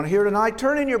Here tonight,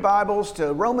 turn in your Bibles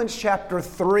to Romans chapter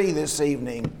 3 this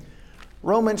evening.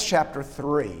 Romans chapter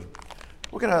 3.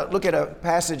 We're going to look at a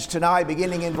passage tonight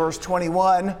beginning in verse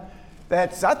 21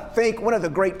 that's, I think, one of the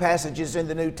great passages in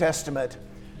the New Testament.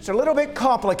 It's a little bit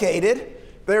complicated.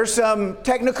 There's some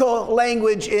technical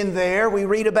language in there. We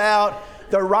read about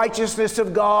the righteousness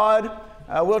of God.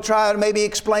 We'll try to maybe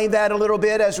explain that a little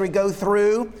bit as we go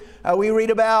through. We read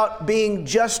about being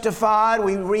justified.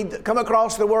 We come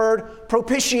across the word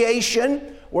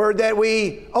propitiation, word that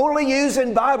we only use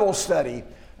in Bible study.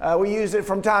 We use it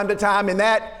from time to time in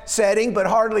that setting, but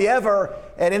hardly ever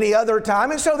at any other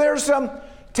time. And so there's some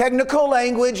technical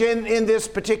language in this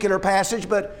particular passage.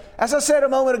 But as I said a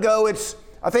moment ago, it's,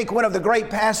 I think, one of the great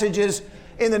passages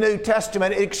in the New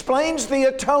Testament. It explains the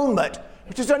atonement,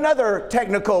 which is another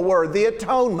technical word, the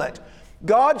atonement.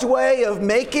 God's way of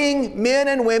making men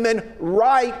and women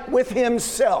right with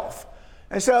Himself.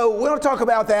 And so we'll talk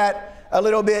about that a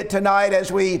little bit tonight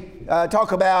as we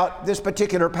talk about this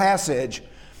particular passage.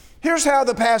 Here's how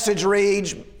the passage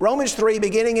reads, Romans 3,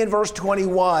 beginning in verse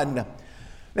 21.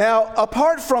 Now,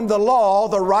 apart from the law,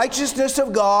 the righteousness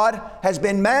of God has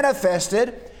been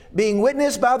manifested, being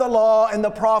witnessed by the law and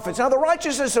the prophets. Now, the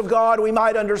righteousness of God we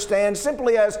might understand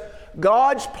simply as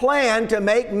God's plan to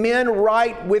make men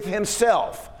right with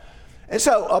Himself. And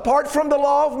so, apart from the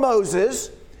law of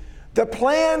Moses, the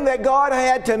plan that God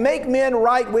had to make men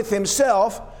right with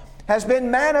Himself has been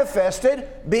manifested,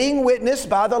 being witnessed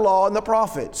by the law and the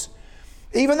prophets.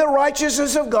 Even the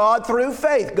righteousness of God through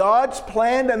faith. God's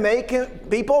plan to make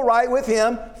people right with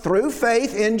Him through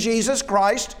faith in Jesus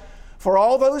Christ for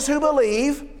all those who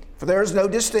believe, for there is no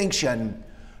distinction.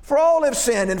 For all have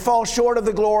sinned and fall short of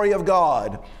the glory of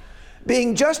God,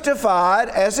 being justified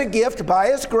as a gift by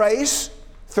His grace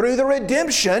through the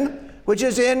redemption which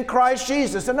is in Christ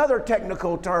Jesus. Another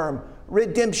technical term,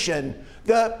 redemption.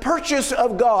 The purchase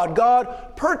of God.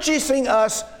 God purchasing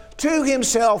us to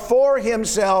Himself, for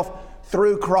Himself,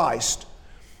 through Christ,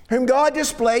 whom God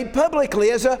displayed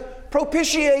publicly as a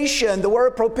propitiation. The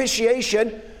word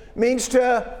propitiation means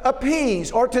to appease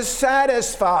or to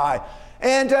satisfy,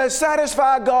 and to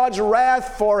satisfy God's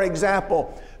wrath, for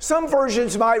example. Some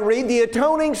versions might read the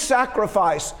atoning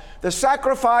sacrifice, the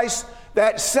sacrifice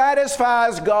that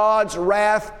satisfies God's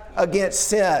wrath against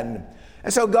sin.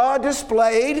 And so God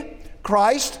displayed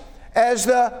Christ as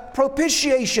the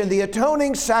propitiation, the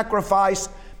atoning sacrifice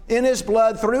in His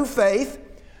blood through faith.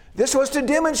 This was to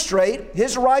demonstrate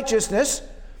His righteousness,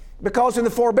 because in the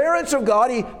forbearance of God,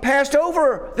 He passed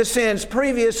over the sins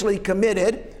previously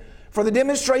committed for the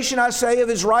demonstration, I say, of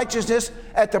His righteousness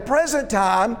at the present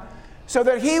time, so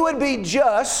that He would be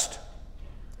just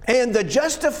and the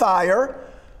justifier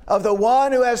of the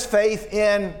one who has faith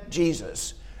in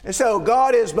Jesus. And so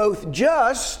God is both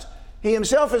just, He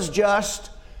Himself is just,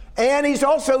 and He's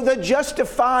also the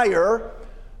justifier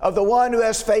of the one who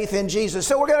has faith in Jesus.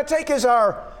 So we're going to take as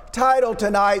our title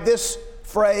tonight this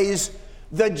phrase,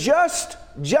 the just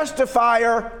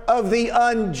justifier of the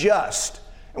unjust.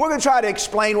 And we're going to try to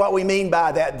explain what we mean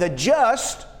by that. The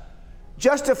just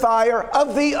justifier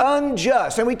of the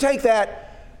unjust. And we take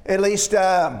that, at least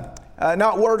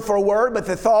not word for word, but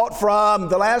the thought from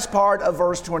the last part of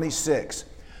verse 26.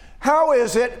 How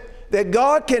is it that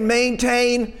God can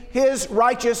maintain His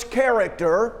righteous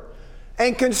character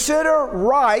and consider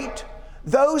right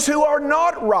those who are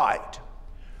not right?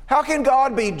 How can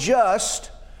God be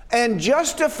just and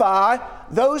justify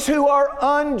those who are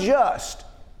unjust?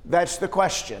 That's the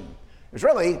question.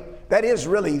 That is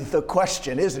really the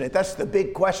question, isn't it? That's the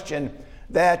big question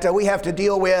that we have to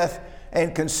deal with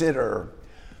and consider.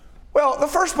 Well, the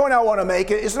first point I want to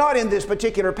make is not in this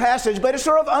particular passage, but it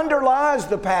sort of underlies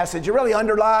the passage. It really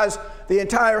underlies the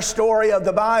entire story of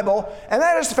the Bible, and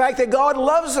that is the fact that God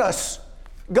loves us.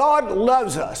 God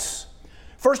loves us.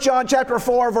 1 John chapter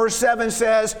 4, verse 7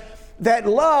 says that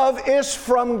love is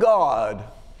from God.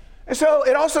 And so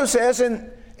it also says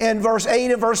in verse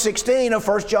 8 and verse 16 of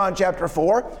 1 John chapter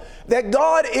 4 that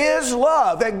God is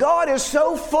love, that God is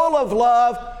so full of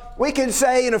love, we can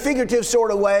say in a figurative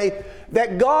sort of way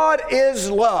that God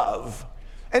is love.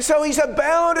 And so He's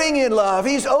abounding in love.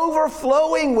 He's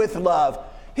overflowing with love.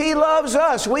 He loves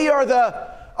us. We are the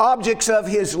objects of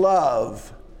His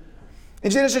love.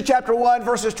 In Genesis chapter 1,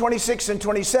 verses 26 and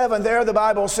 27, there the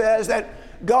Bible says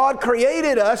that God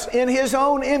created us in His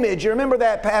own image. You remember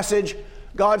that passage?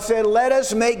 God said, let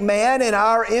us make man in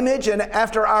our image and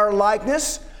after our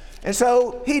likeness. And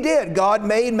so He did. God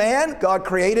made man. God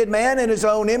created man in His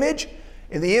own image.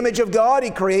 In the image of God, He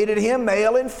created him,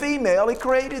 male and female. He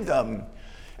created them.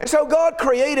 And so God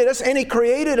created us, and He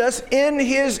created us in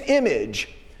His image.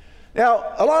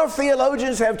 Now, a lot of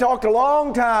theologians have talked a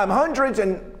long time, hundreds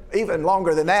and even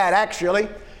longer than that actually,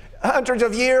 hundreds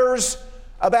of years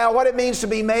about what it means to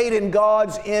be made in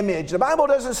God's image. The Bible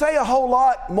doesn't say a whole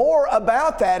lot more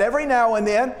about that. Every now and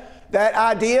then that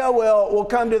idea will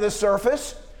come to the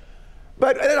surface.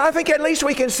 But I think at least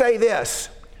we can say this,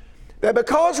 that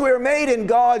because we're made in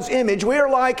God's image, we're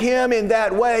like Him in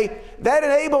that way, that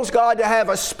enables God to have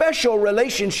a special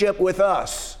relationship with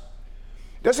us.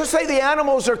 It doesn't say the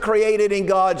animals are created in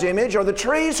God's image or the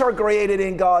trees are created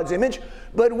in God's image,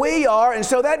 but we are, and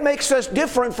so that makes us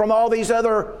different from all these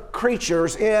other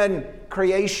creatures in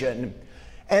creation.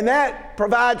 And that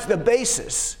provides the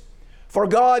basis for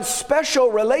God's special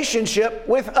relationship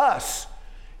with us.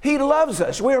 He loves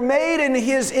us. We're made in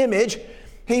His image.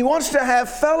 He wants to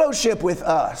have fellowship with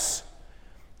us.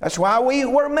 That's why we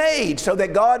were made, so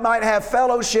that God might have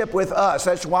fellowship with us.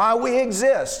 That's why we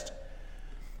exist.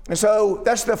 And so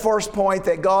that's the first point,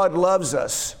 that God loves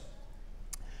us.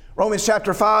 Romans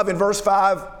chapter 5 and verse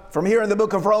 5, from here in the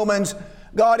book of Romans,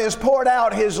 God has poured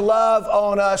out His love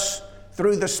on us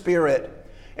through the Spirit.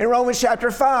 In Romans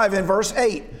chapter 5 and verse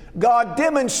 8, God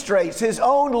demonstrates His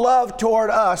own love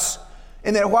toward us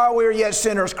in that while we were yet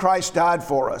sinners, Christ died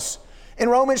for us. In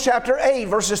Romans chapter 8,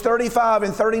 verses 35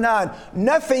 and 39,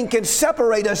 nothing can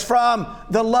separate us from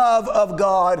the love of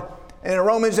God. And in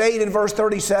Romans 8 and verse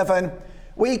 37,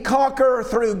 we conquer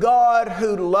through God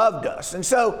who loved us. And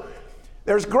so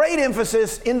there's great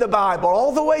emphasis in the Bible,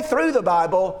 all the way through the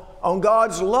Bible, on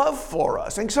God's love for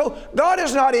us. And so God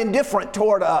is not indifferent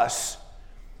toward us.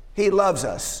 He loves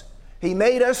us. He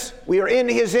made us. We are in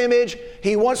His image.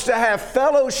 He wants to have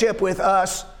fellowship with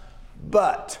us.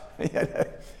 But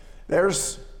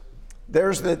there's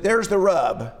the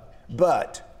rub.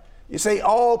 But you see,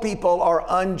 all people are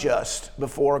unjust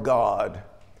before God.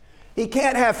 He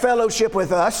can't have fellowship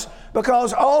with us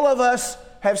because all of us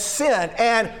have sinned,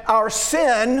 and our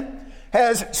sin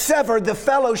has severed the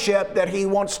fellowship that He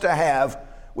wants to have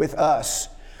with us.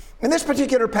 In this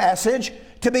particular passage,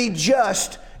 to be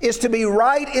just is to be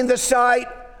right in the sight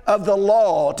of the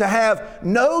law, to have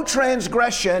no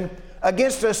transgression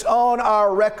against us on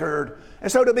our record.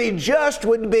 And so to be just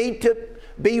would be to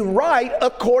be right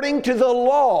according to the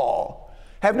law.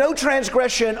 Have no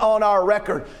transgression on our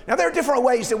record. Now, there are different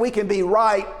ways that we can be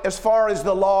right as far as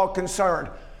the law concerned.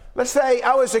 Let's say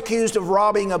I was accused of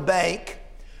robbing a bank.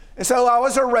 And so I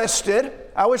was arrested.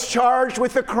 I was charged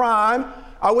with a crime.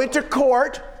 I went to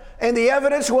court, and the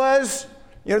evidence was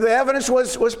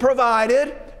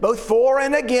provided, both for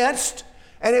and against,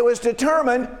 and it was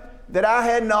determined that I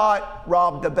had not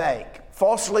robbed the bank.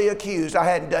 Falsely accused. I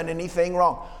hadn't done anything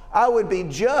wrong. I would be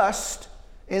just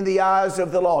in the eyes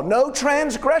of the law. No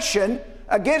transgression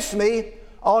against me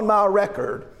on my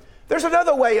record. There's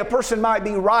another way a person might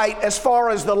be right as far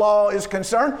as the law is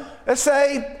concerned. Let's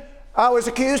say I was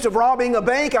accused of robbing a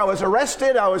bank. I was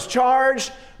arrested. I was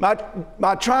charged.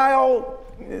 My trial,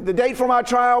 the date for my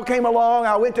trial came along.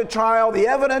 I went to trial. The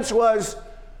evidence was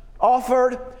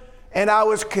offered, and I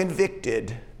was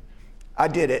convicted. I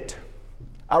did it.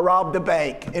 I robbed a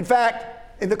bank. In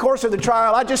fact, in the course of the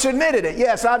trial, I just admitted it.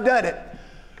 Yes, I've done it.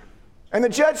 And the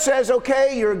judge says,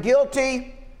 okay, you're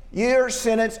guilty. Your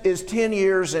sentence is 10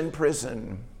 years in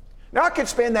prison. Now, I could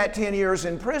spend that 10 years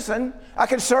in prison. I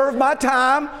could serve my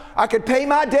time. I could pay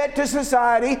my debt to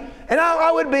society. And I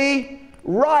would be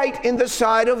right in the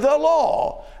sight of the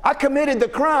law. I committed the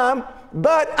crime,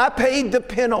 but I paid the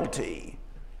penalty.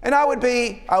 And I would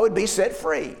be set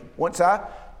free once I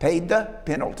paid the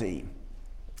penalty.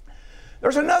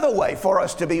 There's another way for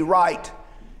us to be right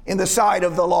in the sight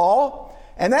of the law,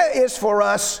 and that is for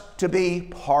us to be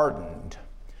pardoned.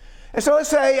 And so let's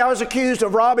say I was accused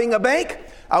of robbing a bank.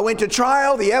 I went to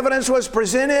trial. The evidence was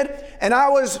presented, and I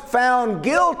was found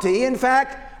guilty. In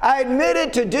fact, I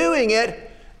admitted to doing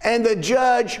it, and the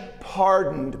judge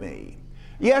pardoned me.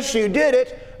 Yes, you did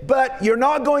it, but you're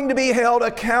not going to be held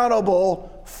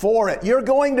accountable for it. You're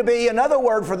going to be, another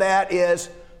word for that is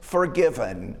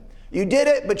forgiven. You did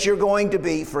it, but you're going to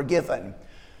be forgiven.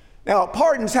 Now,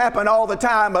 pardons happen all the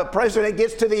time. A president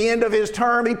gets to the end of his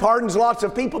term. He pardons lots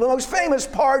of people. The most famous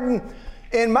pardon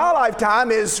in my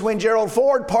lifetime is when Gerald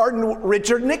Ford pardoned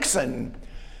Richard Nixon.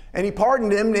 And he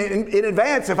pardoned him in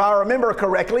advance, if I remember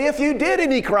correctly. If you did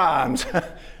any crimes,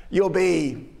 you'll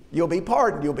be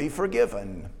pardoned. You'll be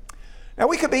forgiven. Now,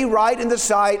 we could be right in the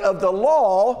sight of the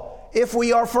law if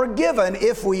we are forgiven,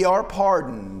 if we are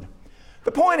pardoned.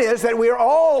 The point is that we're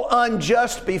all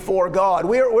unjust before God.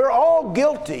 We're all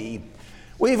guilty.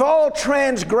 We've all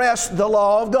transgressed the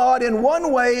law of God in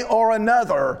one way or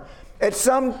another at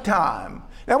some time.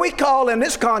 Now in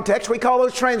this context, we call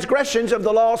those transgressions of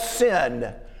the law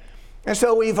sin. And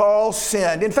so we've all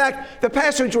sinned. In fact, the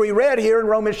passage we read here in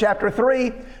Romans chapter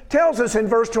 3 tells us in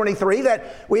verse 23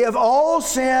 that we have all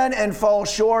sinned and fall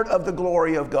short of the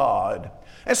glory of God.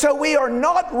 And so we are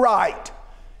not right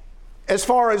as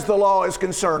far as the law is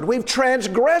concerned. We've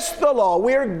transgressed the law.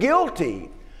 We're guilty.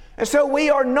 And so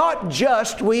we are not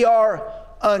just, we are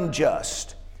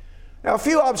unjust. Now, a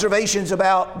few observations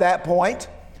about that point.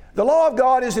 The law of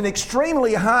God is an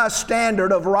extremely high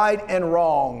standard of right and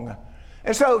wrong.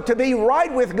 And so to be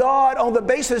right with God on the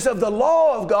basis of the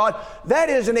law of God, that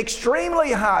is an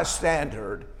extremely high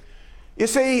standard. You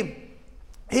see,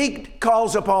 He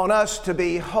calls upon us to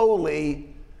be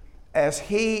holy as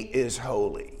He is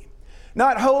holy.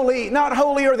 Not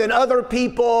holier than other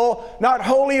people, not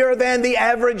holier than the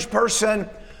average person,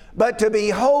 but to be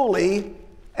holy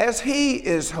as He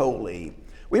is holy.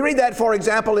 We read that, for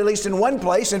example, at least in one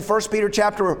place in 1 Peter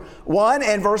chapter 1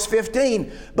 and verse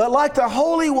 15. But like the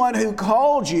Holy One who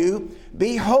called you,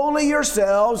 be holy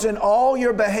yourselves in all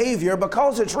your behavior,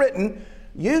 because it's written,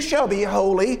 you shall be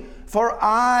holy, for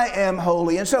I am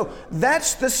holy. And so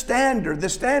that's the standard. The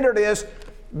standard is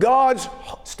God's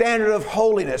standard of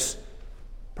holiness,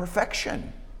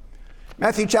 perfection.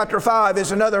 Matthew chapter 5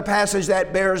 is another passage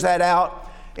that bears that out.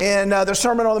 In the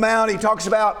Sermon on the Mount, He talks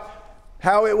about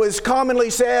how it was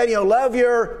commonly said, love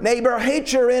your neighbor,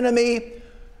 hate your enemy.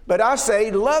 But I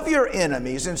say, love your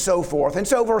enemies, and so forth. And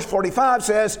so verse 45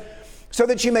 says, so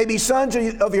that you may be sons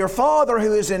of your Father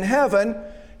who is in heaven.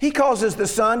 He causes the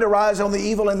sun to rise on the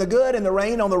evil and the good, and the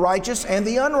rain on the righteous and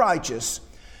the unrighteous.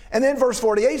 And then verse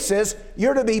 48 says,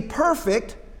 you're to be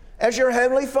perfect as your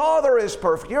heavenly Father is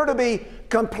perfect. You're to be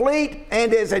complete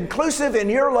and as inclusive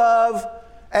in your love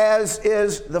as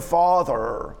is the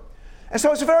Father. And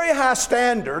so it's a very high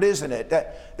standard, isn't it,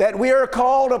 that we are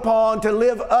called upon to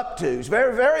live up to. It's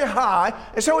very, very high.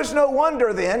 And so it's no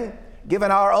wonder then, given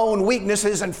our own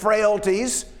weaknesses and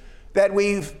frailties, that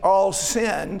we've all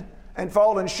sinned and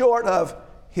fallen short of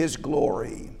His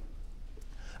glory.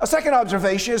 A second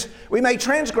observation is we may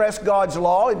transgress God's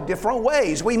law in different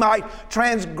ways. We might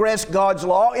transgress God's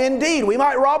law. Indeed, we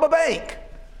might rob a bank.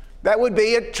 That would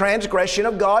be a transgression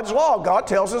of God's law. God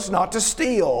tells us not to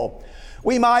steal.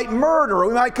 We might murder,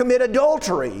 we might commit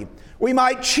adultery, we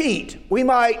might cheat, we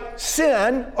might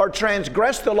sin or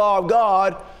transgress the law of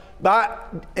God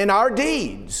in our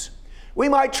deeds. We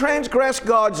might transgress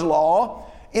God's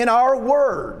law in our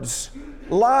words,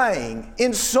 lying,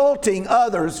 insulting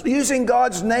others, using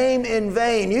God's name in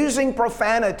vain, using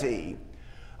profanity,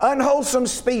 unwholesome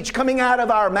speech coming out of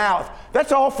our mouth.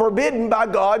 That's all forbidden by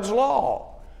God's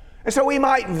law. And so we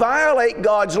might violate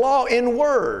God's law in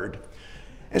word.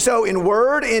 And so in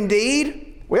word, in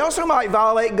deed, we also might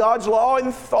violate God's law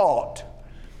in thought.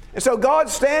 And so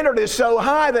God's standard is so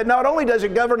high that not only does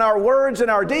it govern our words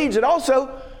and our deeds, it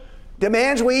also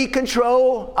demands we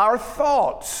control our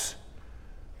thoughts.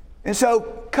 And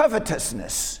so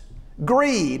covetousness,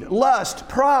 greed, lust,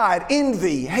 pride,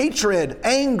 envy, hatred,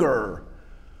 anger,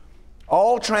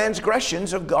 all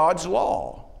transgressions of God's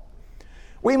law.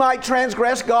 We might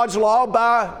transgress God's law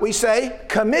by, we say,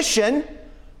 commission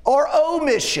or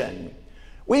omission.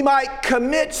 We might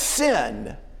commit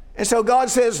sin. And so God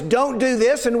says, don't do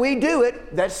this, and we do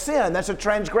it. That's sin. That's a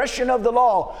transgression of the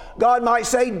law. God might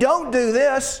say, don't do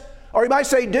this, or He might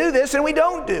say, do this, and we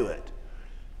don't do it.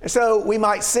 And so we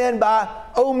might sin by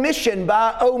omission,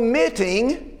 by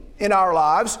omitting in our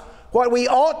lives what we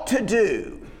ought to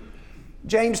do.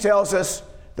 James tells us,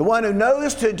 the one who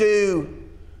knows to do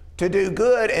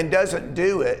good and doesn't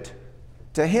do it,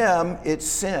 to him it's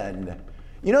sin.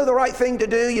 You know the right thing to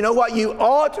do? You know what you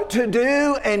ought to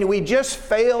do, and we just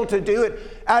fail to do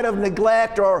it out of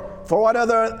neglect or for what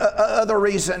other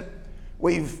reason?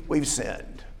 We've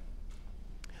sinned.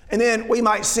 And then we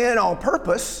might sin on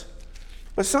purpose,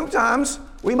 but sometimes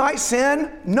we might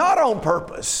sin not on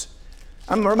purpose.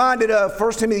 I'm reminded of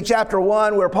 1 Timothy chapter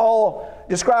 1, where Paul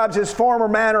describes his former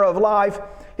manner of life.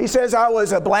 He says, I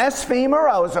was a blasphemer,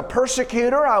 I was a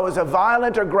persecutor, I was a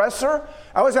violent aggressor.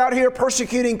 I was out here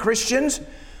persecuting Christians,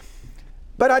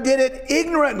 but I did it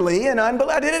ignorantly, and I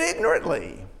did it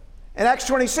ignorantly. In Acts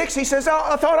 26, he says,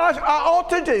 I thought I ought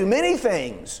to do many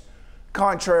things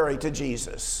contrary to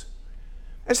Jesus.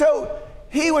 And so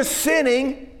he was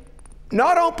sinning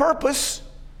not on purpose,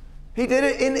 he did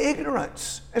it in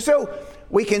ignorance. And so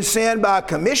we can sin by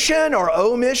commission or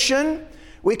omission.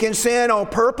 We can sin on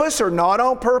purpose or not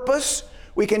on purpose.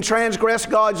 We can transgress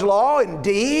God's law in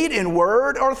deed, in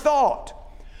word, or thought.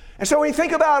 And so when you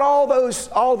think about all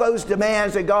those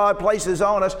demands that God places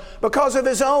on us because of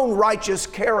His own righteous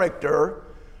character,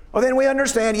 well, then we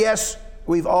understand, yes,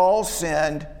 we've all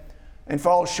sinned and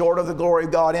fall short of the glory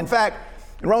of God. In fact,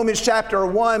 In Romans chapter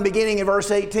 1, beginning in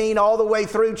verse 18, all the way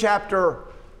through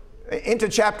into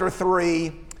chapter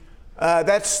 3,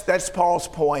 that's Paul's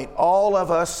point. All of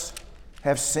us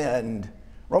have sinned.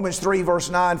 Romans 3,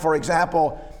 verse 9, for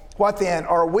example, what then?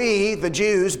 Are we, the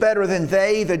Jews, better than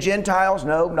they, the Gentiles?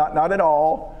 No, not at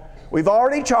all. We've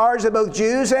already charged that both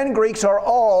Jews and Greeks are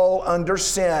all under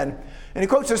sin. And he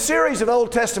quotes a series of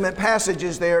Old Testament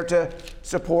passages there to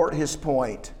support his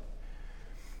point.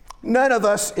 None of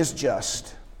us is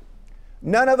just.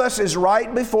 None of us is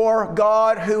right before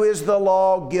God, who is the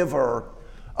lawgiver.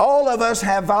 All of us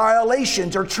have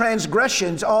violations or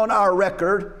transgressions on our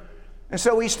record, and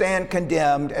so we stand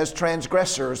condemned as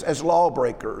transgressors, as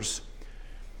lawbreakers.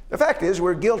 The fact is,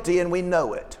 we're guilty and we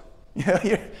know it.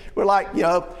 We're like,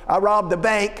 I robbed the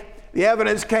bank, the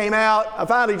evidence came out, I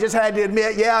finally just had to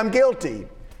admit, yeah, I'm guilty.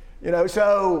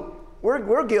 So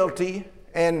we're guilty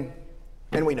and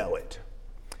we know it.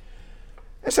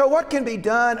 And so what can be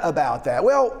done about that?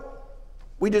 Well,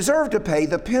 we deserve to pay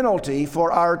the penalty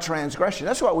for our transgression.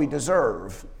 That's what we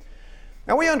deserve.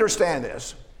 Now we understand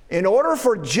this. In order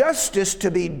for justice to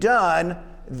be done,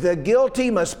 the guilty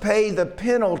must pay the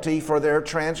penalty for their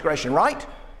transgression, right?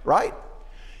 Right?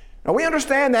 Now we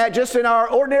understand that just in our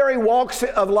ordinary walks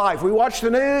of life. We watch the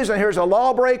news and here's a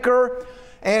lawbreaker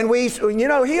and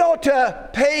he ought to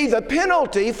pay the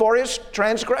penalty for his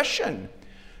transgression.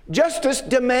 Justice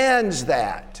demands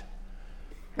that.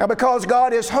 Now, because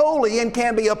God is holy and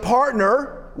can be a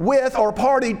partner with or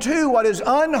party to what is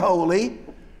unholy,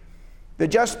 the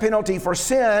just penalty for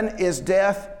sin is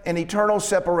death and eternal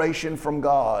separation from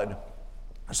God.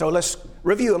 So let's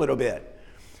review a little bit.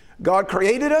 God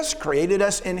created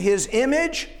us in His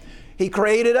image. He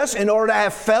created us in order to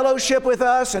have fellowship with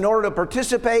us, in order to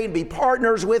participate, be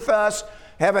partners with us,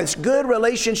 have a good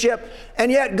relationship.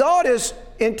 And yet God is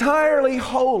entirely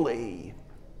holy.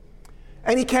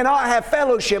 And He cannot have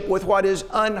fellowship with what is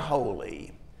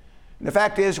unholy. And the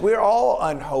fact is, we're all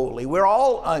unholy. We're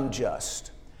all unjust.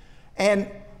 And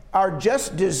our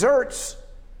just deserts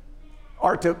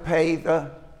are to pay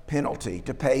the penalty,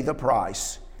 to pay the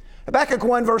price. Habakkuk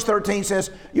 1 verse 13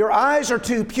 says, "Your eyes are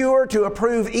too pure to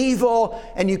approve evil,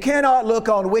 and you cannot look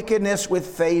on wickedness with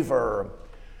favor."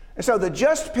 And so the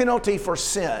just penalty for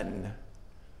sin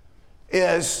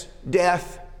is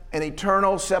death and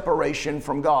eternal separation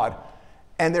from God.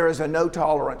 And there is a no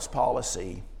tolerance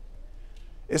policy.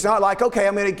 It's not like, okay,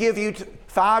 I'm going to give you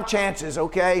 5 chances,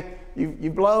 okay?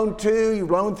 You've blown 2, you've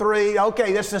blown 3,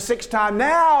 okay, this is the 6th time.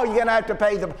 Now you're going to have to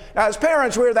pay Now, as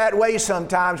parents, we're that way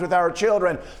sometimes with our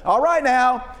children. All right,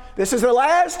 now, this is the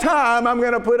last time I'm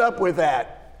going to put up with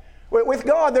that. With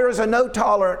God, there is a no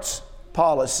tolerance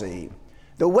policy.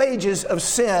 The wages of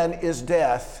sin is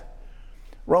death.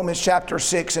 Romans chapter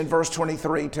 6 and verse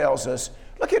 23 tells us.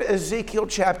 Look at Ezekiel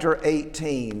chapter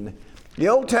 18. The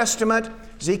Old Testament,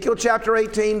 Ezekiel chapter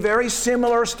 18, very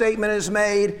similar statement is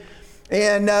made.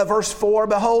 In verse 4,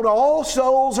 "Behold, all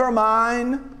souls are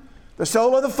mine. The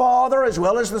soul of the Father as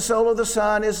well as the soul of the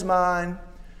Son is mine.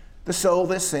 The soul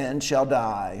that sins shall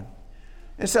die."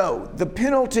 And so, the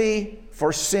penalty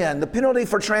for sin, the penalty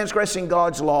for transgressing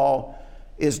God's law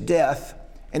is death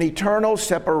and eternal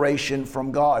separation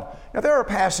from God. Now, there are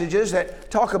passages that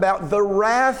talk about the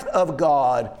wrath of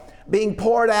God being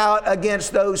poured out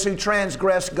against those who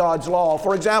transgress God's law.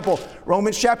 For example,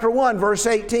 Romans chapter 1, verse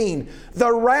 18.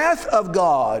 "The wrath of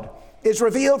God is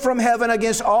revealed from heaven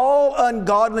against all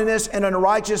ungodliness and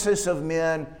unrighteousness of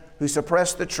men who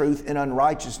suppress the truth in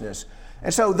unrighteousness."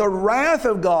 And so the wrath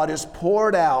of God is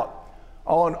poured out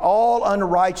on all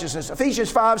unrighteousness.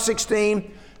 Ephesians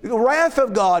 5:16, the wrath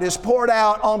of God is poured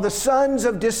out on the sons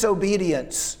of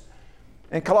disobedience.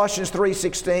 In Colossians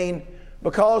 3:16,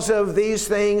 because of these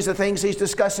things, the things he's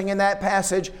discussing in that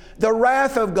passage, the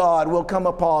wrath of God will come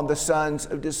upon the sons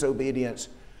of disobedience.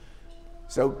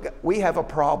 So we have a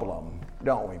problem,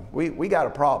 don't we? We got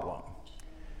a problem.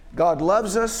 God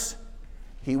loves us.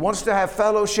 He wants to have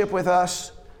fellowship with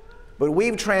us, but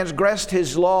we've transgressed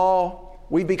His law.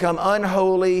 We've become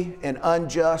unholy and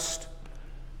unjust.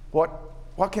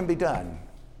 What can be done?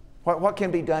 What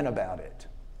can be done about it?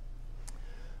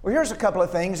 Well, here's a couple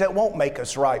of things that won't make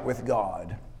us right with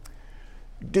God.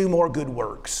 Do more good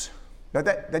works. Now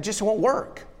that just won't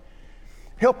work.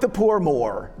 Help the poor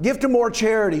more. Give to more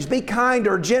charities. Be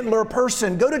kinder, gentler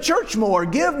person. Go to church more.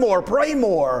 Give more. Pray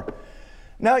more.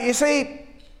 Now, you see,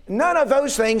 none of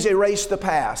those things erase the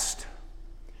past.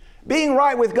 Being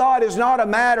right with God is not a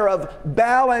matter of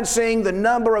balancing the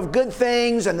number of good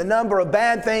things and the number of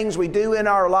bad things we do in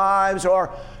our lives,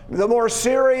 or the more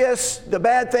serious the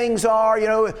bad things are,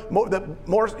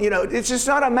 it's just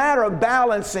not a matter of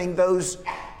balancing those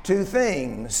two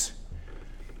things.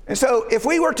 And so if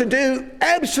we were to do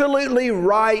absolutely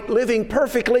right, living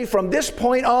perfectly from this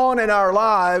point on in our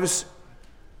lives,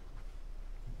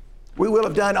 we will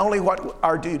have done only what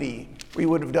our duty. We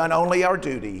would have done only our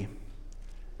duty.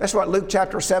 That's what Luke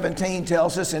chapter 17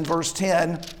 tells us in verse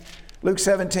 10. Luke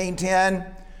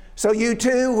 17:10. So you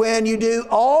too, when you do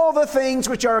all the things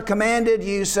which are commanded,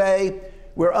 you say,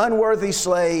 we're unworthy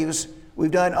slaves.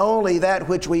 We've done only that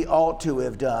which we ought to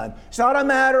have done. It's not a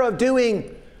matter of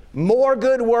doing more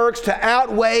good works to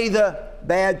outweigh the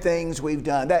bad things we've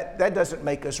done. That doesn't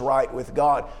make us right with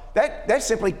God. That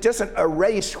simply doesn't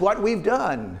erase what we've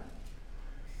done.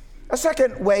 A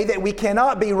second way that we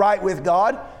cannot be right with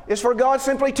God is for God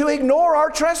simply to ignore our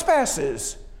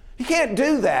trespasses. He can't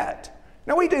do that.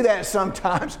 Now, we do that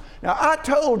sometimes. Now, I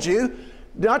told you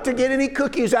not to get any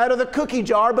cookies out of the cookie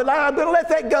jar, but I'm going to let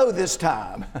that go this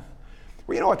time.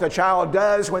 Well, you know what the child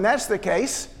does when that's the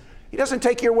case? He doesn't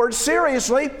take your word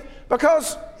seriously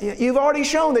because you've already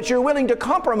shown that you're willing to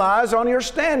compromise on your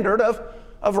standard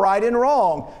of right and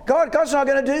wrong. God's not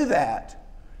going to do that.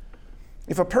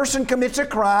 If a person commits a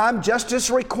crime, justice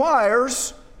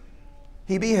requires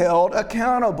he be held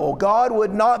accountable. God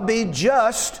would not be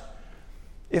just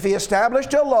if he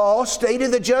established a law,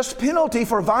 stated the just penalty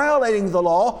for violating the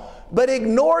law, but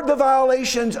ignored the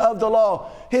violations of the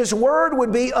law. His word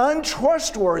would be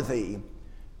untrustworthy.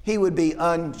 He would be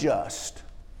unjust.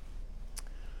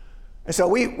 And so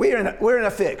we're in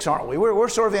a fix, aren't we? We're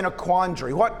sort of in a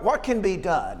quandary. What can be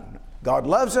done? God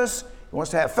loves us. He wants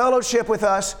to have fellowship with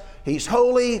us. He's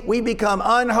holy. We become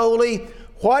unholy.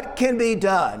 What can be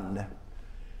done?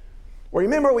 Well,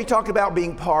 remember we talked about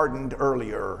being pardoned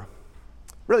earlier.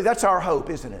 Really, that's our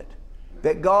hope, isn't it?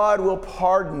 That God will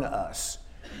pardon us.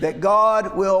 That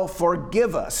God will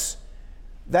forgive us.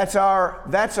 That's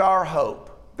our hope.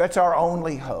 That's our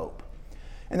only hope.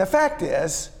 And the fact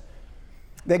is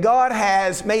that God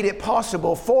has made it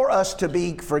possible for us to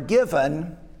be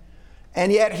forgiven,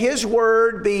 and yet His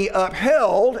word be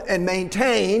upheld and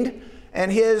maintained,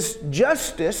 and His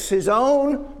justice, His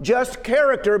own just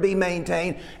character be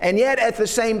maintained, and yet at the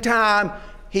same time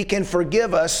He can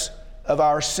forgive us of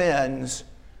our sins,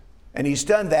 and He's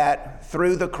done that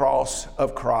through the cross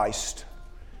of Christ.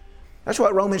 That's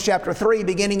what Romans chapter 3,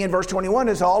 beginning in verse 21,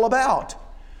 is all about.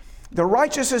 The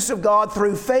righteousness of God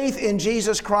through faith in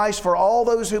Jesus Christ for all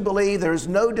those who believe. There is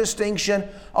no distinction.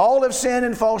 All have sinned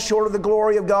and fall short of the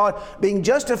glory of God, being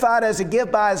justified as a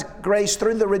gift by His grace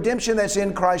through the redemption that's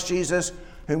in Christ Jesus,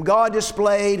 whom God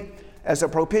displayed as a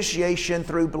propitiation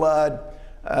through blood,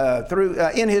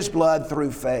 in His blood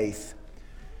through faith.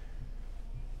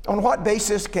 On what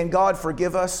basis can God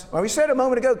forgive us? Well, we said a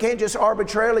moment ago, can't just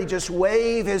arbitrarily just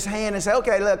wave His hand and say,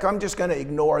 okay, look, I'm just going to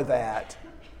ignore that.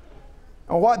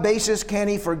 On what basis can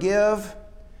He forgive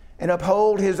and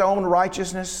uphold His own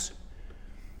righteousness?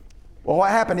 Well,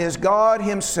 what happened is God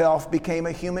Himself became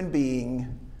a human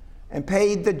being and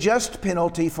paid the just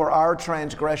penalty for our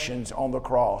transgressions on the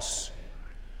cross.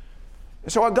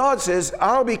 So what God says,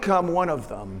 I'll become one of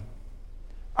them.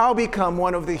 I'll become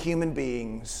one of the human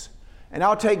beings, and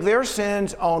I'll take their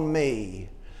sins on me,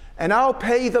 and I'll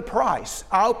pay the price.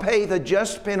 I'll pay the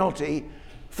just penalty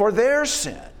for their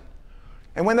sin.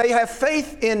 And when they have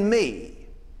faith in me,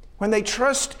 when they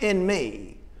trust in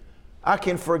me, I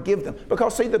can forgive them.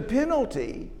 Because see, their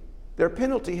penalty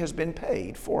has been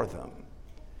paid for them.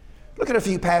 Look at a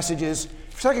few passages.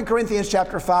 2 Corinthians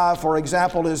chapter 5, for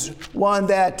example, is one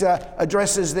that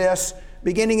addresses this,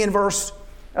 beginning in verse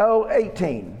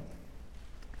 18.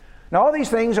 Now all these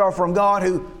things are from God,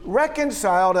 who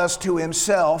reconciled us to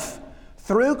Himself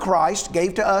through Christ,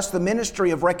 gave to us the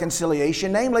ministry of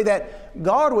reconciliation, namely that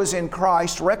God was in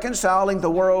Christ reconciling the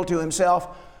world to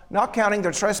Himself, not counting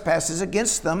their trespasses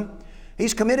against them.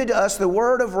 He's committed to us the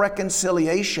word of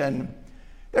reconciliation.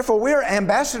 Therefore, we're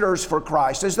ambassadors for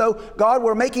Christ, as though God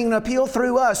were making an appeal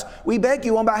through us. We beg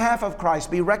you on behalf of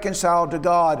Christ, be reconciled to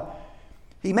God.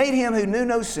 He made Him who knew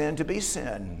no sin to be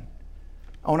sin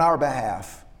on our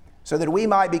behalf, so that we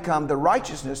might become the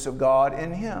righteousness of God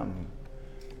in Him.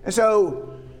 And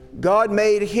so God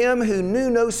made Him who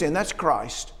knew no sin, that's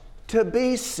Christ, to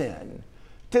be sin,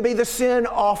 to be the sin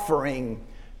offering,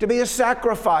 to be a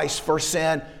sacrifice for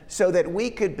sin, so that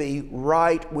we could be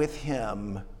right with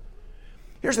Him.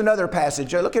 Here's another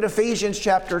passage. Look at Ephesians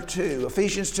chapter 2,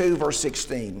 Ephesians 2, verse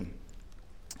 16.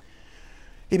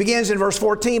 He begins in verse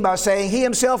 14 by saying, He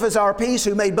Himself is our peace,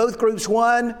 who made both groups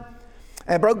one,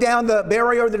 and broke down the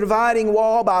barrier of the dividing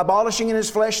wall by abolishing in His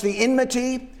flesh the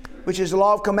enmity, which is the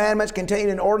law of commandments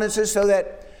contained in ordinances, so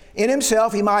that in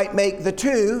Himself He might make the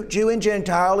two, Jew and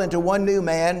Gentile, into one new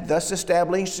man, thus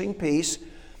establishing peace,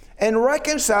 and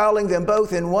reconciling them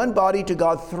both in one body to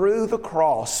God through the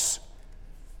cross,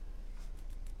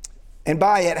 and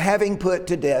by it having put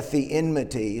to death the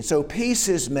enmity. So peace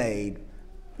is made.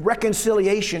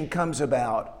 Reconciliation comes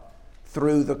about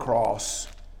through the cross.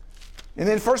 And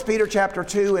then 1 Peter chapter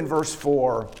 2 and verse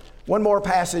 4. One more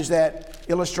passage that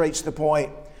illustrates the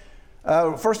point.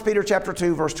 1 Peter chapter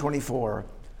 2 verse 24.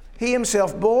 He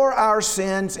himself bore our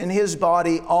sins in his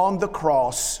body on the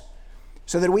cross,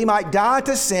 so that we might die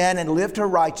to sin and live to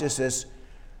righteousness.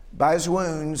 By his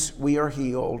wounds we are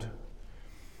healed.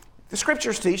 The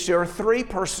scriptures teach there are three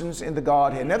persons in the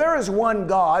Godhead. Now there is one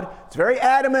God. It's very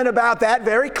adamant about that,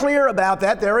 very clear about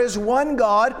that. There is one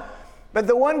God, but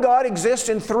the one God exists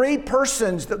in three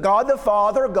persons: God the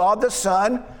Father, God the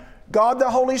Son, God the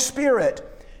Holy Spirit.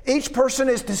 Each person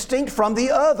is distinct from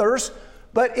the others,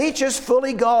 but each is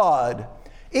fully God.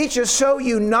 Each is so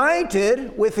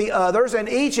united with the others, and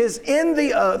each is in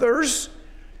the others,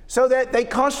 so that they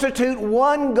constitute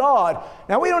one God.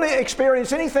 Now, we don't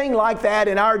experience anything like that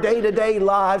in our day-to-day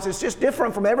lives. It's just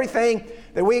different from everything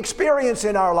that we experience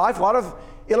in our life. A lot of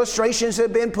illustrations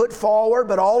have been put forward,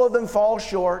 but all of them fall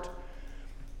short.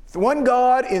 It's one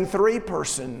God in three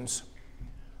persons.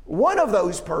 One of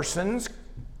those persons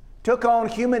took on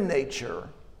human nature,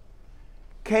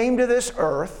 came to this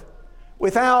earth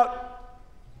without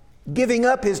giving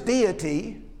up his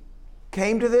deity,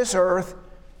 came to this earth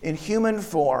in human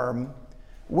form,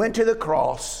 went to the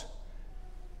cross,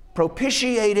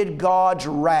 propitiated God's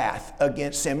wrath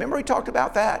against sin. Remember we talked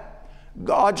about that?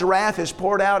 God's wrath is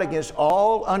poured out against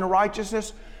all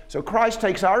unrighteousness. So Christ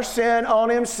takes our sin on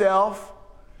himself.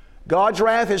 God's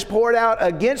wrath is poured out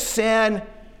against sin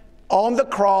on the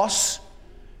cross.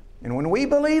 And when we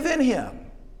believe in him,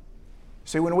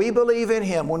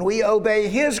 when we obey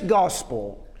his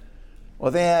gospel,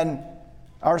 well then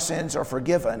our sins are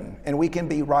forgiven and we can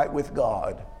be right with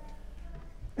God.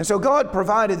 And so God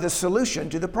provided the solution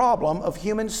to the problem of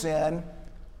human sin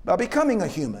by becoming a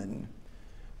human.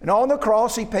 And on the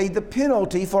cross he paid the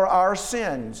penalty for our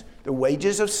sins. The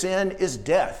wages of sin is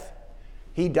death.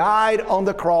 He died on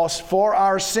the cross for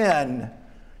our sin.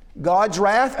 God's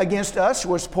wrath against us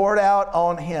was poured out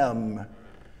on him.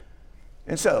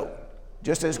 And so,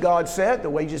 just as God said, the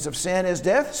wages of sin is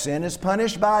death, sin is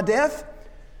punished by death,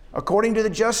 according to the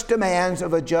just demands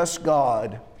of a just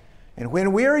God. And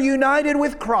when we're united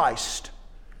with Christ,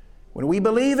 when we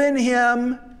believe in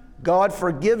him, God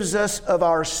forgives us of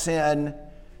our sin,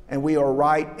 and we are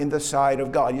right in the sight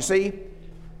of God. You see,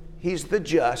 he's the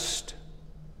just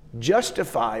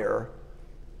justifier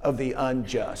of the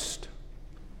unjust.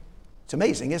 It's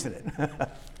amazing, isn't it?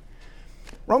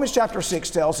 Romans chapter 6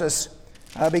 tells us,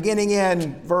 beginning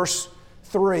in verse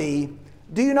 3,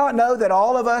 do you not know that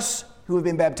all of us who have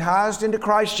been baptized into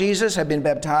Christ Jesus have been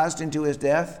baptized into his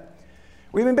death?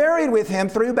 We've been buried with him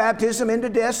through baptism into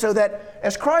death, so that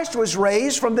as Christ was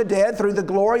raised from the dead through the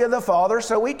glory of the Father,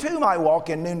 so we too might walk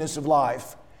in newness of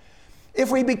life. If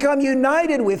we become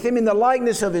united with him in the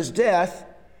likeness of his death,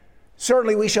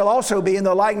 certainly we shall also be in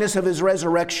the likeness of his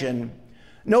resurrection.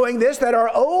 Knowing this, that our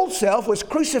old self was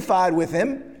crucified with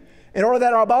him, in order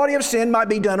that our body of sin might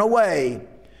be done away,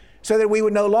 so that we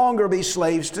would no longer be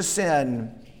slaves to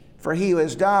sin. For he who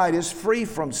has died is free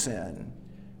from sin.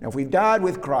 Now, if we've died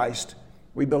with Christ,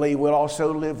 we believe we'll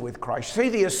also live with Christ. See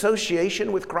the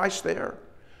association with Christ there?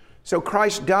 So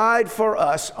Christ died for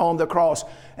us on the cross.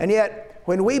 And yet,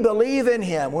 when we believe in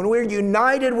him, when we're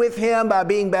united with him by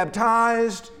being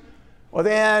baptized, well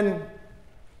then,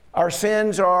 our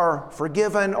sins are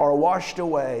forgiven or washed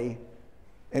away,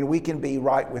 and we can be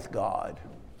right with God.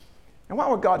 And why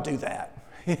would God do that?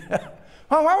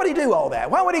 Why would he do all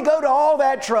that? Why would he go to all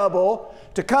that trouble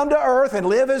to come to earth and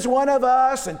live as one of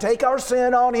us and take our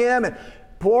sin on him and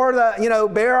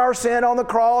bear our sin on the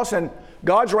cross and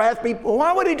God's wrath be?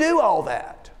 Why would he do all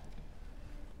that?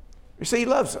 You see, he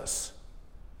loves us.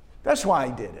 That's why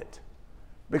he did it.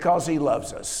 Because he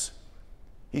loves us.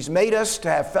 He's made us to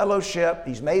have fellowship.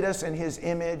 He's made us in his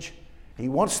image. He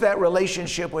wants that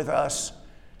relationship with us.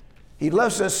 He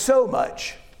loves us so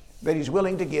much that he's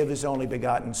willing to give his only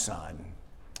begotten Son.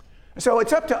 So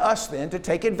it's up to us then to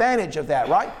take advantage of that,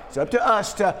 right? It's up to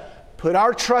us to put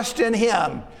our trust in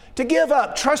him, to give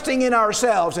up trusting in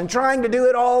ourselves and trying to do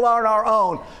it all on our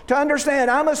own, to understand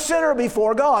I'm a sinner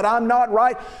before God. I'm not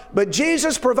right, but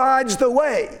Jesus provides the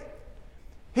way.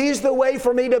 He's the way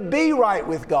for me to be right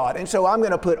with God. And so I'm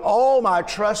going to put all my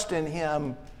trust in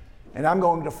him, and I'm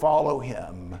going to follow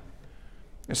him.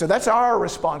 And so that's our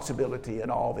responsibility in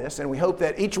all this. And we hope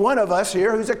that each one of us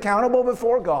here who's accountable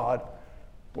before God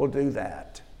will do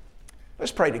that.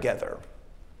 Let's pray together.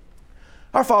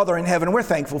 Our Father in heaven, we're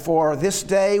thankful for this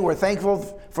day. We're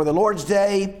thankful for the Lord's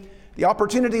Day, the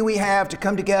opportunity we have to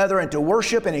come together and to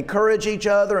worship and encourage each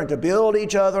other and to build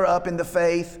each other up in the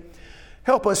faith.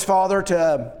 Help us, Father,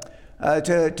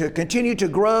 to continue to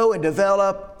grow and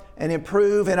develop and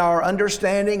improve in our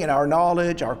understanding and our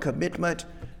knowledge, our commitment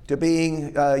to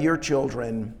being your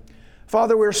children.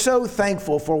 Father, we're so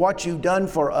thankful for what you've done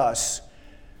for us.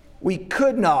 We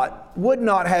would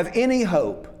not have any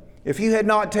hope if you had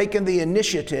not taken the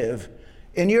initiative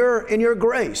in your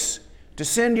grace to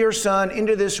send your Son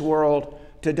into this world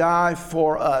to die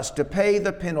for us, to pay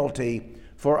the penalty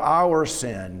for our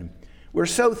sin. We're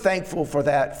so thankful for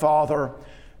that, Father,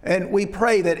 and we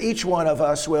pray that each one of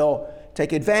us will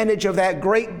take advantage of that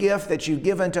great gift that you've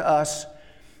given to us,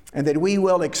 and that we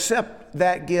will accept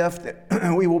that gift,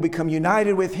 that we will become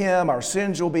united with him, our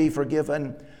sins will be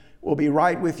forgiven, we'll be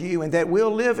right with you, and that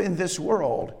we'll live in this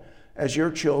world as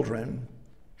your children.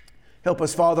 Help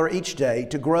us, Father, each day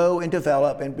to grow and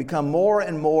develop and become more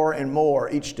and more and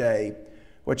more each day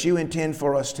what you intend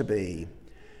for us to be.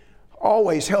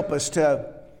 Always help us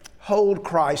to hold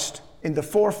Christ in the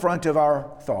forefront of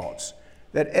our thoughts,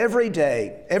 that every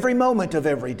day, every moment of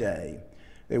every day,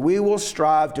 that we will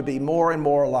strive to be more and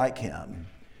more like him.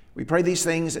 We pray these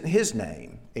things in his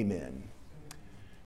name. Amen.